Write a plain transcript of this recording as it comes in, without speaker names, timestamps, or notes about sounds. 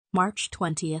March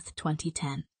 20th,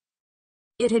 2010.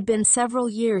 It had been several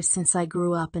years since I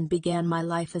grew up and began my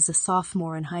life as a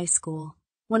sophomore in high school,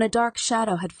 when a dark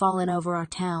shadow had fallen over our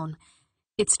town.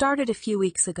 It started a few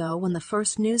weeks ago when the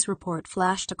first news report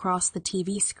flashed across the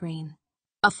TV screen.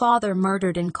 A father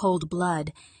murdered in cold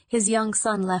blood, his young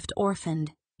son left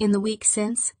orphaned. In the week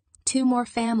since, 2 more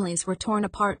families were torn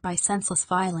apart by senseless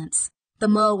violence. The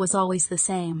mo was always the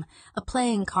same, a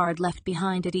playing card left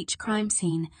behind at each crime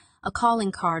scene, a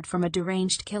calling card from a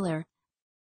deranged killer.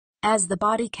 As the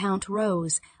body count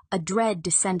rose, a dread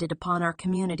descended upon our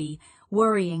community,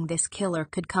 worrying this killer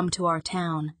could come to our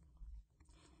town.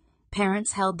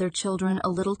 Parents held their children a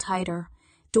little tighter,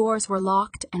 doors were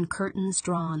locked and curtains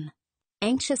drawn.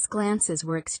 Anxious glances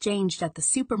were exchanged at the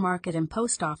supermarket and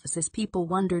post office as people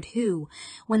wondered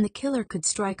when the killer could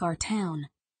strike our town.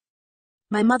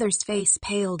 My mother's face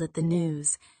paled at the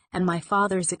news, and my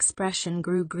father's expression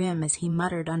grew grim as he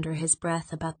muttered under his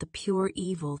breath about the pure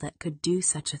evil that could do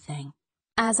such a thing.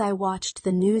 As I watched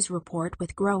the news report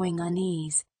with growing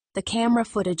unease, the camera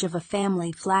footage of a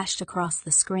family flashed across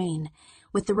the screen,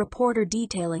 with the reporter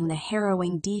detailing the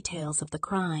harrowing details of the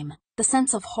crime. The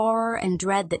sense of horror and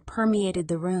dread that permeated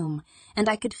the room, and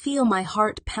I could feel my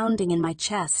heart pounding in my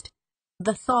chest.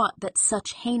 The thought that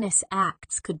such heinous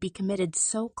acts could be committed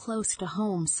so close to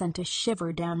home sent a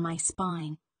shiver down my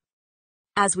spine.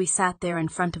 As we sat there in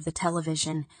front of the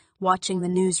television, watching the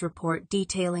news report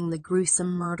detailing the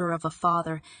gruesome murder of a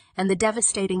father and the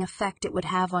devastating effect it would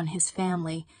have on his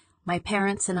family, my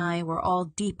parents and I were all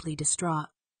deeply distraught.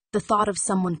 The thought of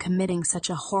someone committing such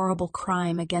a horrible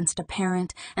crime against a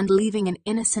parent and leaving an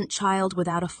innocent child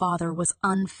without a father was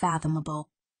unfathomable.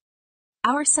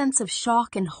 Our sense of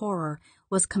shock and horror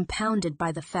was compounded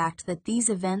by the fact that these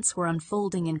events were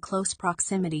unfolding in close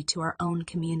proximity to our own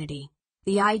community.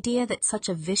 The idea that such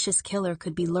a vicious killer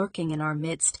could be lurking in our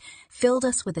midst filled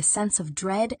us with a sense of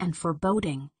dread and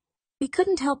foreboding. We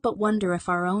couldn't help but wonder if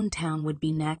our own town would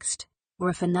be next, or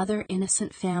if another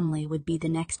innocent family would be the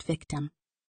next victim.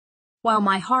 While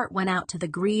my heart went out to the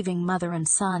grieving mother and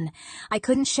son, I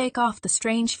couldn't shake off the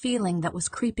strange feeling that was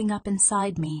creeping up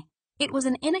inside me. It was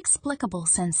an inexplicable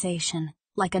sensation,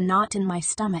 like a knot in my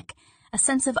stomach, a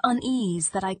sense of unease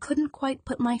that I couldn't quite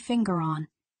put my finger on.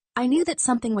 I knew that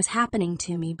something was happening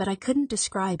to me, but I couldn't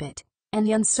describe it, and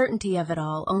the uncertainty of it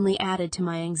all only added to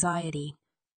my anxiety.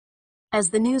 As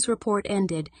the news report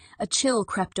ended, a chill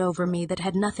crept over me that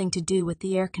had nothing to do with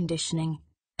the air conditioning.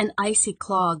 An icy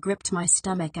claw gripped my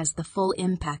stomach as the full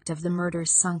impact of the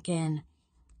murders sunk in.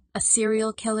 A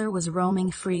serial killer was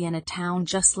roaming free in a town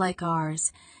just like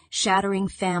ours, shattering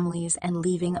families and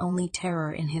leaving only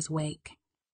terror in his wake.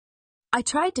 I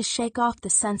tried to shake off the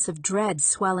sense of dread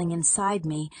swelling inside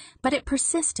me, but it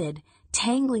persisted,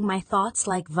 tangling my thoughts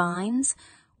like vines.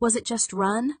 Was it just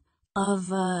run of,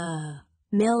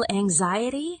 mill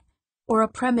anxiety? Or a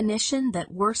premonition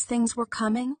that worse things were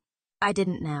coming? I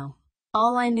didn't know.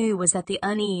 All I knew was that the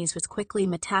unease was quickly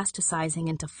metastasizing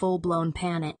into full-blown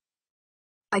panic.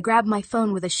 I grabbed my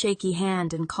phone with a shaky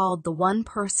hand and called the one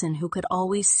person who could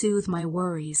always soothe my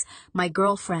worries, my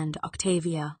girlfriend,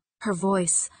 Octavia. Her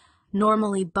voice,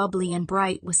 normally bubbly and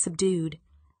bright, was subdued.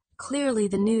 Clearly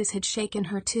the news had shaken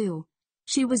her too.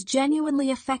 She was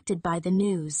genuinely affected by the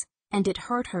news, and it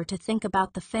hurt her to think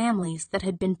about the families that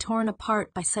had been torn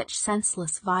apart by such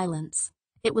senseless violence.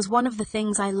 It was one of the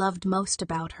things I loved most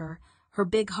about her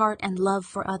big heart and love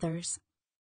for others.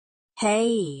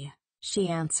 "Hey," she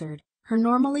answered, her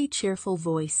normally cheerful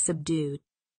voice subdued.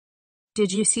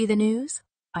 "Did you see the news?"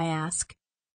 I asked.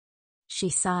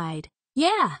 She sighed.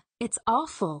 "Yeah, it's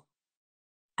awful."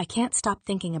 "I can't stop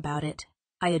thinking about it,"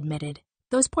 I admitted.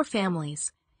 "Those poor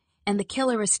families. And the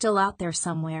killer is still out there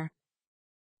somewhere."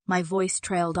 My voice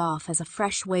trailed off as a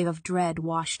fresh wave of dread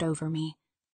washed over me.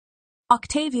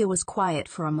 Octavia was quiet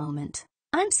for a moment.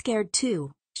 "I'm scared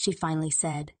too," she finally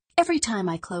said. "Every time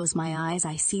I close my eyes,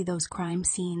 I see those crime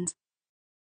scenes."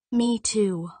 "Me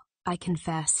too," I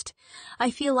confessed. "I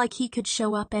feel like he could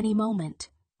show up any moment,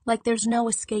 like there's no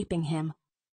escaping him."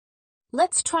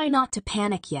 "Let's try not to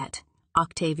panic yet,"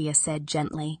 Octavia said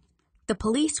gently. "The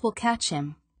police will catch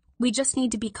him. We just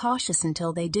need to be cautious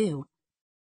until they do."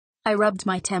 I rubbed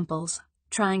my temples,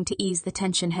 trying to ease the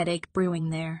tension headache brewing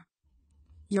there.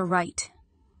 "You're right.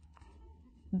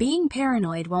 Being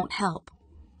paranoid won't help,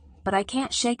 but I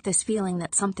can't shake this feeling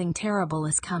that something terrible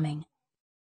is coming."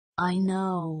 "I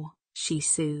know," she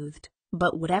soothed,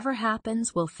 "but whatever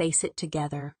happens, we'll face it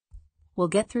together. We'll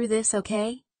get through this,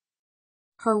 okay?"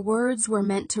 Her words were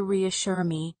meant to reassure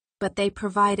me, but they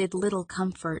provided little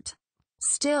comfort.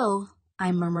 "Still,"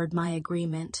 I murmured my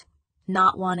agreement,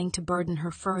 not wanting to burden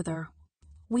her further.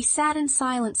 We sat in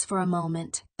silence for a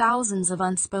moment, thousands of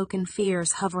unspoken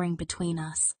fears hovering between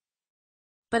us.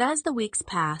 But as the weeks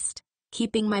passed,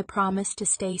 keeping my promise to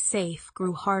stay safe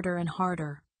grew harder and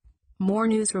harder. More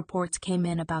news reports came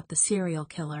in about the serial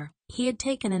killer. He had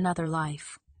taken another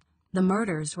life. The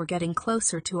murders were getting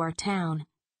closer to our town.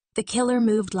 The killer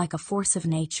moved like a force of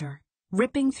nature,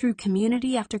 ripping through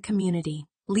community after community,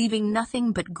 leaving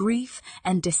nothing but grief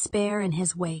and despair in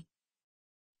his wake.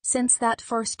 Since that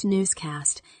first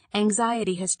newscast,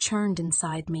 anxiety has churned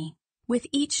inside me. With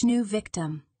each new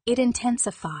victim, it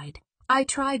intensified. I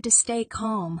tried to stay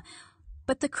calm,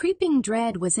 but the creeping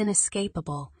dread was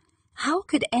inescapable. How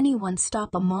could anyone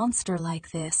stop a monster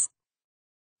like this?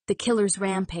 The killer's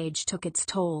rampage took its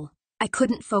toll. I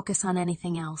couldn't focus on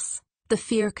anything else. The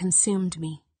fear consumed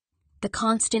me. The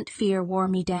constant fear wore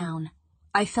me down.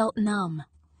 I felt numb,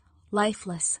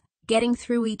 lifeless. Getting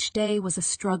through each day was a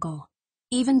struggle.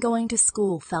 Even going to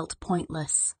school felt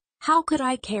pointless. How could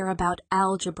I care about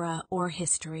algebra or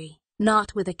history?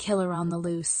 Not with a killer on the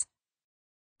loose.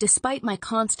 Despite my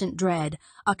constant dread,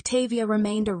 Octavia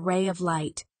remained a ray of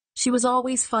light. She was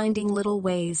always finding little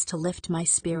ways to lift my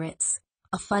spirits.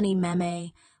 A funny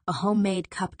meme, a homemade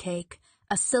cupcake,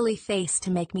 a silly face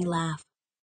to make me laugh.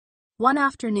 One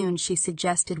afternoon she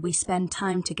suggested we spend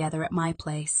time together at my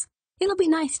place. "It'll be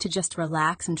nice to just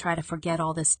relax and try to forget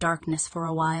all this darkness for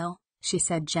a while," she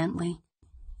said gently.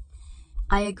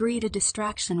 I agreed a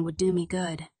distraction would do me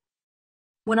good.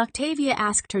 When Octavia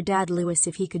asked her dad Louis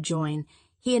if he could join,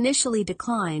 he initially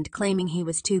declined, claiming he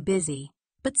was too busy.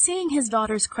 But seeing his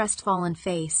daughter's crestfallen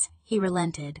face, he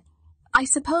relented. "I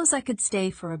suppose I could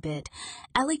stay for a bit.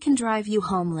 Ellie can drive you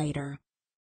home later."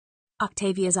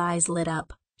 Octavia's eyes lit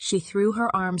up. She threw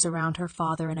her arms around her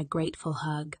father in a grateful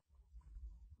hug.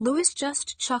 Louis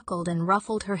just chuckled and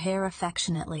ruffled her hair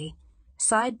affectionately.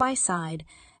 Side by side,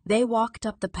 they walked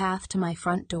up the path to my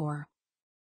front door.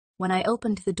 When I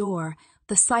opened the door,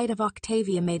 the sight of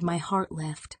Octavia made my heart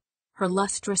lift. Her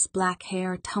lustrous black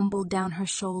hair tumbled down her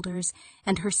shoulders,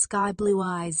 and her sky-blue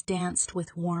eyes danced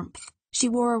with warmth. She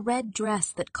wore a red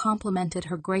dress that complemented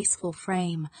her graceful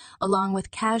frame, along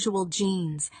with casual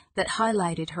jeans that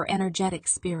highlighted her energetic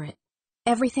spirit.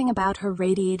 Everything about her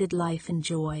radiated life and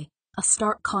joy, a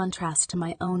stark contrast to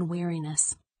my own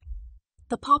weariness.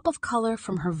 The pop of color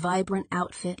from her vibrant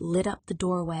outfit lit up the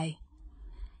doorway,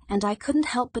 and I couldn't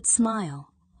help but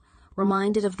smile,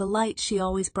 reminded of the light she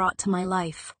always brought to my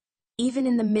life. Even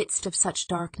in the midst of such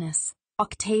darkness,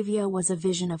 Octavia was a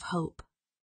vision of hope.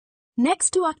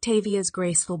 Next to Octavia's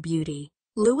graceful beauty,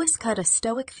 Louis cut a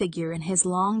stoic figure in his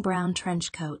long brown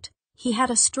trench coat. He had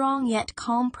a strong yet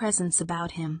calm presence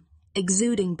about him,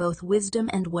 exuding both wisdom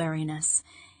and wariness.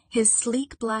 His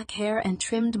sleek black hair and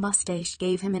trimmed mustache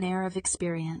gave him an air of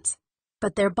experience.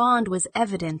 But their bond was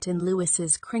evident in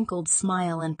Louis's crinkled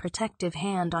smile and protective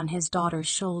hand on his daughter's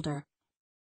shoulder.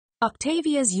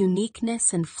 Octavia's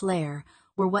uniqueness and flair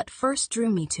were what first drew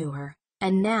me to her,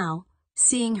 and now,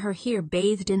 seeing her here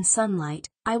bathed in sunlight,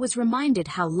 I was reminded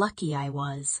how lucky I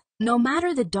was. No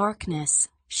matter the darkness,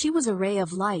 she was a ray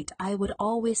of light I would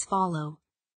always follow.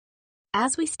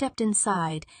 As we stepped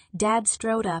inside, Dad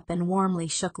strode up and warmly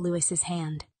shook Louis's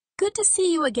hand. "Good to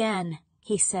see you again,"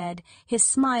 he said, his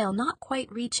smile not quite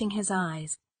reaching his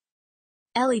eyes.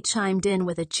 Ellie chimed in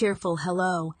with a cheerful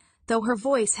hello, though her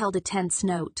voice held a tense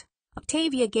note.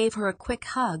 Octavia gave her a quick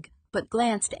hug, but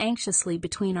glanced anxiously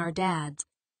between our dads.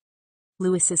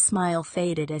 Louis's smile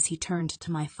faded as he turned to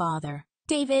my father.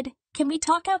 "David, can we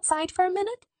talk outside for a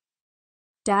minute?"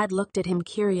 Dad looked at him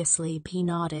curiously, but he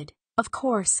nodded. "Of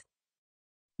course."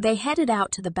 They headed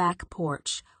out to the back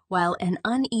porch, while an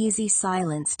uneasy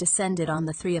silence descended on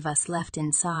the three of us left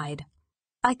inside.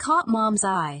 I caught Mom's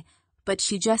eye, but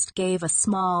she just gave a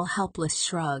small, helpless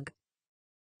shrug.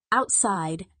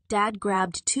 Outside, Dad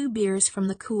grabbed 2 beers from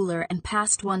the cooler and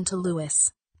passed one to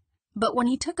Louis. But when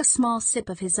he took a small sip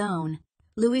of his own,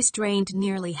 Louis drained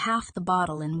nearly half the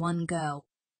bottle in one go.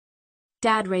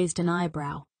 Dad raised an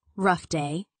eyebrow. "Rough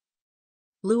day?"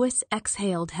 Louis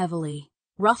exhaled heavily.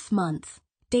 "Rough month.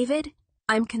 David,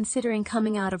 I'm considering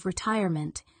coming out of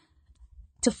retirement.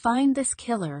 To find this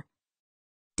killer."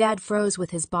 Dad froze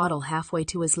with his bottle halfway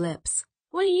to his lips.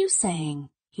 "What are you saying?"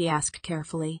 he asked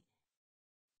carefully.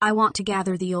 "I want to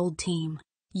gather the old team.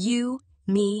 You,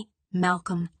 me,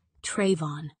 Malcolm,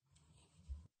 Trayvon.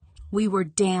 We were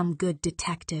damn good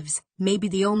detectives, maybe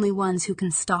the only ones who can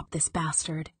stop this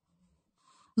bastard."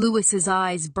 Louis's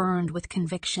eyes burned with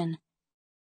conviction.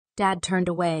 Dad turned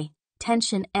away,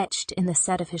 tension etched in the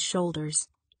set of his shoulders.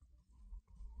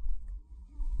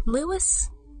 "Louis,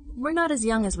 we're not as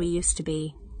young as we used to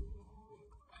be.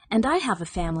 And I have a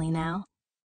family now."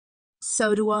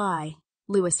 "So do I,"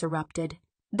 Louis erupted.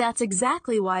 "That's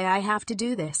exactly why I have to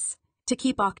do this, to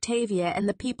keep Octavia and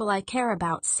the people I care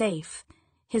about safe."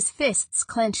 His fists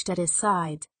clenched at his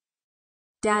sides.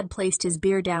 Dad placed his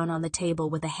beer down on the table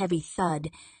with a heavy thud,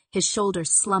 his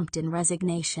shoulders slumped in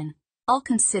resignation. "I'll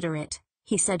consider it,"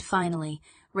 he said finally,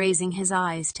 raising his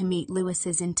eyes to meet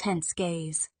Louis's intense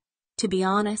gaze. "To be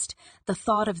honest, the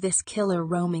thought of this killer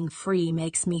roaming free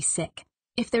makes me sick.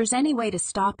 If there's any way to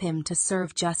stop him to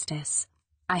serve justice,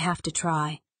 I have to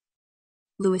try."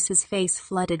 Louis's face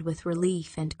flooded with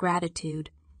relief and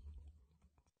gratitude.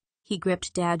 He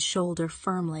gripped Dad's shoulder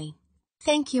firmly.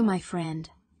 "Thank you, my friend.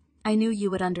 I knew you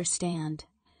would understand.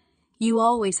 You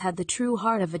always had the true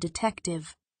heart of a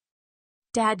detective."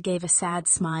 Dad gave a sad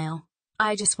smile.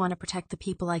 "I just want to protect the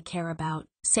people I care about,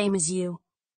 same as you."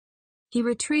 He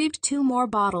retrieved 2 more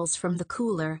bottles from the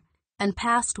cooler and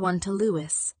passed one to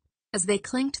Louis. As they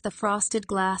clinked the frosted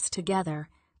glass together,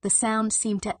 the sound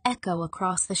seemed to echo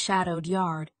across the shadowed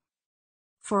yard.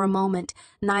 For a moment,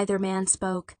 neither man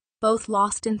spoke, both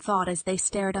lost in thought as they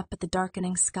stared up at the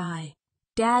darkening sky.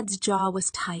 Dad's jaw was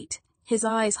tight, his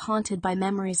eyes haunted by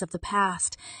memories of the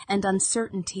past and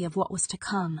uncertainty of what was to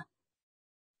come.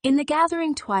 In the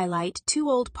gathering twilight, 2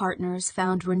 old partners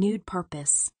found renewed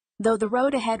purpose. Though the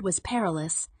road ahead was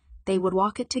perilous, they would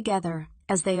walk it together,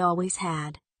 as they always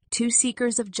had. 2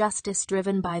 seekers of justice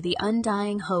driven by the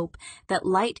undying hope that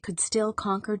light could still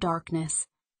conquer darkness.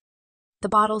 The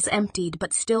bottles emptied,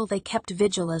 but still they kept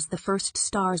vigil as the first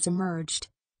stars emerged.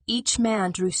 Each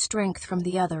man drew strength from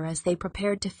the other as they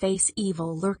prepared to face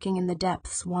evil lurking in the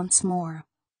depths once more.